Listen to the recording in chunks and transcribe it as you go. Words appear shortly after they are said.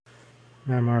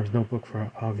Marv's notebook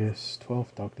for August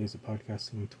 12th, Dog Days of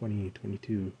Podcasting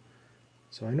 2022.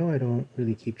 So I know I don't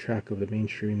really keep track of the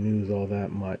mainstream news all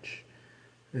that much.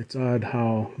 It's odd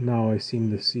how now I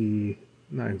seem to see,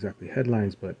 not exactly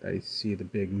headlines, but I see the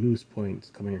big news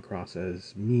points coming across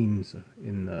as memes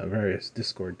in the various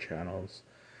Discord channels.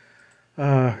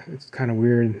 It's kind of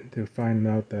weird to find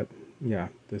out that, yeah,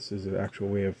 this is an actual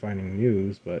way of finding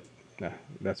news, but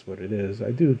that's what it is.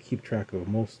 I do keep track of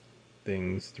most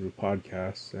things through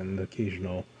podcasts and the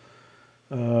occasional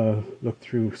look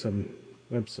through some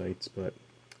websites, but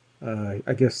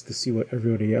I guess to see what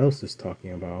everybody else is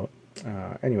talking about.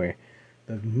 Anyway,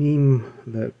 the meme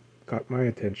that caught my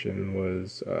attention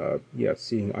was,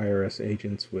 seeing IRS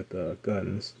agents with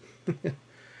guns.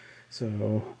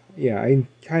 So yeah, I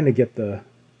kind of get the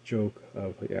joke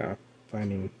of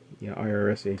finding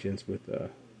IRS agents with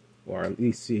or at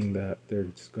least seeing that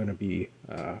there's going to be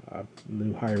a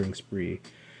new hiring spree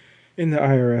in the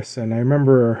IRS. And I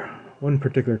remember one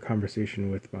particular conversation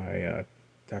with my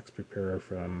tax preparer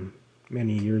from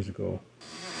many years ago,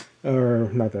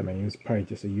 or not that many, it was probably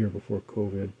just a year before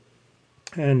COVID.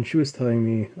 And she was telling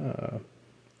me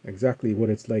exactly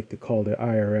what it's like to call the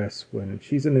IRS when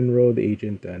she's an enrolled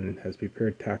agent and has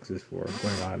prepared taxes for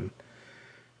going on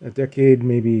a decade,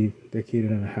 maybe decade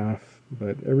and a half.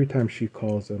 But every time she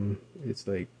calls them, it's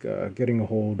like getting a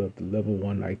hold of the level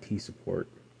one IT support.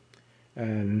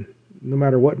 And no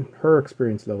matter what her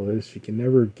experience level is, she can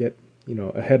never get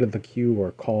ahead of the queue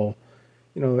or call.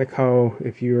 Like how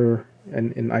if you're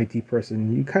an IT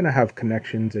person, you kind of have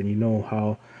connections and you know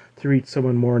how to reach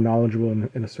someone more knowledgeable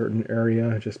in a certain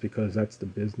area just because that's the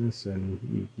business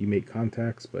and you make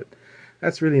contacts. But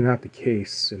that's really not the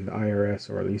case in the IRS,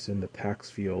 or at least in the tax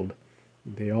field.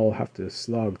 They all have to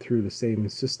slog through the same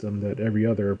system that every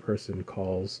other person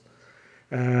calls,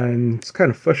 and it's kind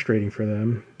of frustrating for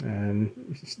them.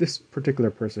 And this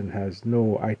particular person has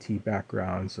no IT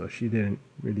background, so she didn't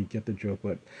really get the joke.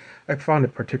 But I found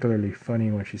it particularly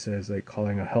funny when she says like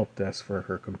calling a help desk for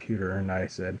her computer, and I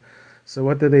said, "So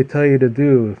what did they tell you to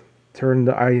do? Turn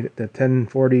the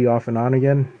 1040 off and on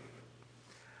again?"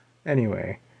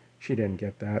 Anyway, she didn't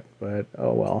get that, but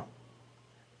oh well.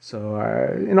 So,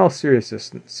 in all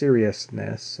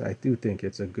seriousness, I do think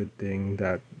it's a good thing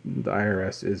that the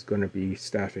IRS is going to be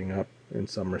staffing up in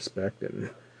some respect,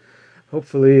 and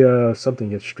hopefully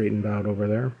something gets straightened out over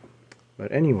there.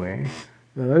 But anyway,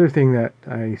 the other thing that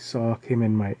I saw came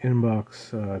in my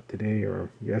inbox today or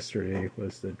yesterday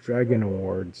was the Dragon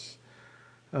Awards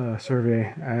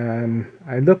survey, and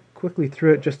I looked quickly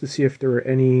through it just to see if there were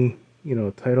any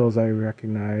titles I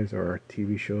recognize or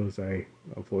TV shows I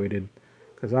avoided.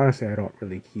 Because honestly, I don't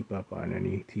really keep up on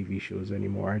any TV shows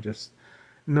anymore. I just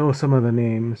know some of the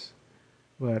names.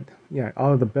 But yeah,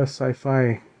 all of the best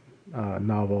sci-fi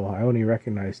novel, I only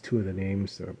recognize two of the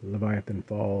names: Leviathan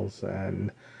Falls and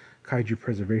Kaiju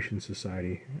Preservation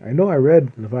Society. I know I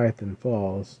read Leviathan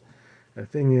Falls. The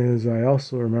thing is, I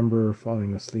also remember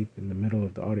falling asleep in the middle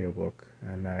of the audiobook,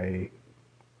 and I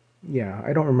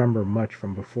don't remember much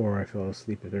from before I fell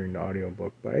asleep during the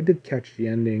audiobook, but I did catch the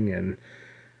ending, and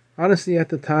honestly, at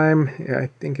the time, I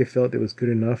think I felt it was good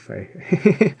enough.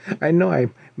 I know I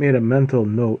made a mental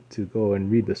note to go and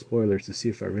read the spoilers to see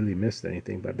if I really missed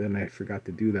anything, but then I forgot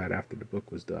to do that after the book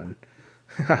was done.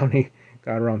 I only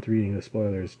got around to reading the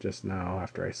spoilers just now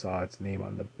after I saw its name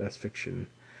on the best fiction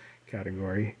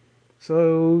category.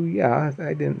 So yeah,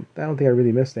 I didn't. I don't think I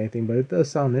really missed anything, but it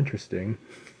does sound interesting.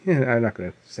 I'm not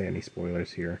going to say any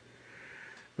spoilers here,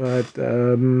 but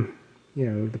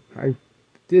I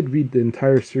did read the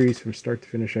entire series from start to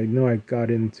finish. I know I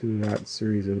got into that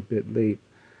series a bit late.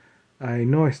 I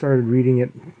know I started reading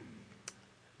it.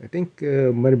 I think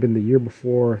might have been the year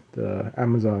before the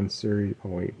Amazon series. Oh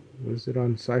wait, was it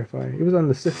on Sci-Fi? It was on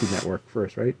the Sci-Fi network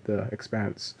first, right? The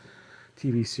Expanse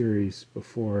TV series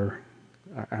before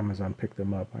Amazon picked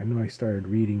them up. I know I started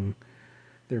reading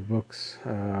their books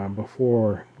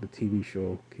before the TV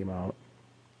show came out.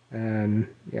 And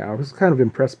yeah, I was kind of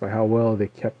impressed by how well they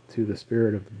kept to the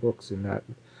spirit of the books in that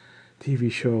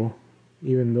TV show,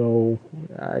 even though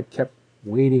I kept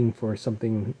waiting for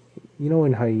something.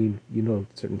 And how you know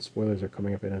certain spoilers are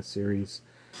coming up in a series,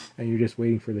 and you're just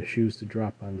waiting for the shoes to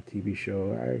drop on the TV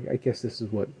show. I guess this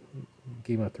is what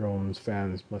Game of Thrones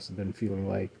fans must have been feeling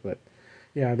like. But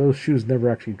yeah, those shoes never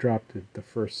actually dropped at the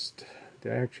first.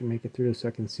 Did I actually make it through the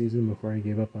second season before I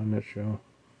gave up on that show?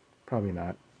 Probably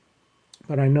not.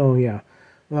 But I know, yeah,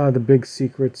 a lot of the big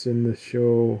secrets in the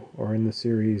show or in the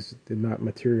series did not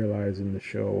materialize in the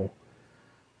show.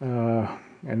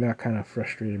 And that kind of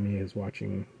frustrated me as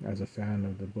a fan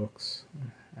of the books.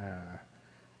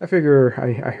 I figure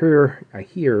I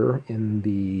hear in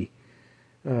the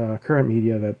current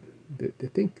media that they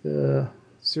think the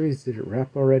series did it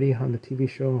wrap already on the TV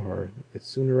show, or it's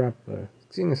sooner wrap.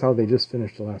 Seeing as how they just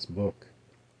finished the last book,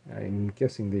 I'm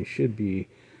guessing they should be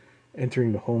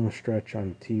entering the home stretch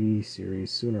on the TV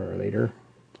series sooner or later.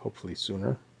 Hopefully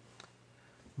sooner.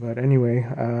 But anyway,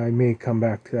 I may come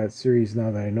back to that series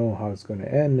now that I know how it's going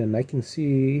to end, and I can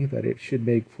see that it should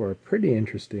make for a pretty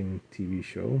interesting TV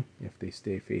show if they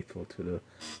stay faithful to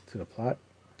the plot.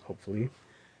 Hopefully.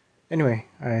 Anyway,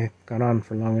 I've gone on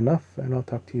for long enough, and I'll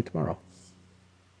talk to you tomorrow.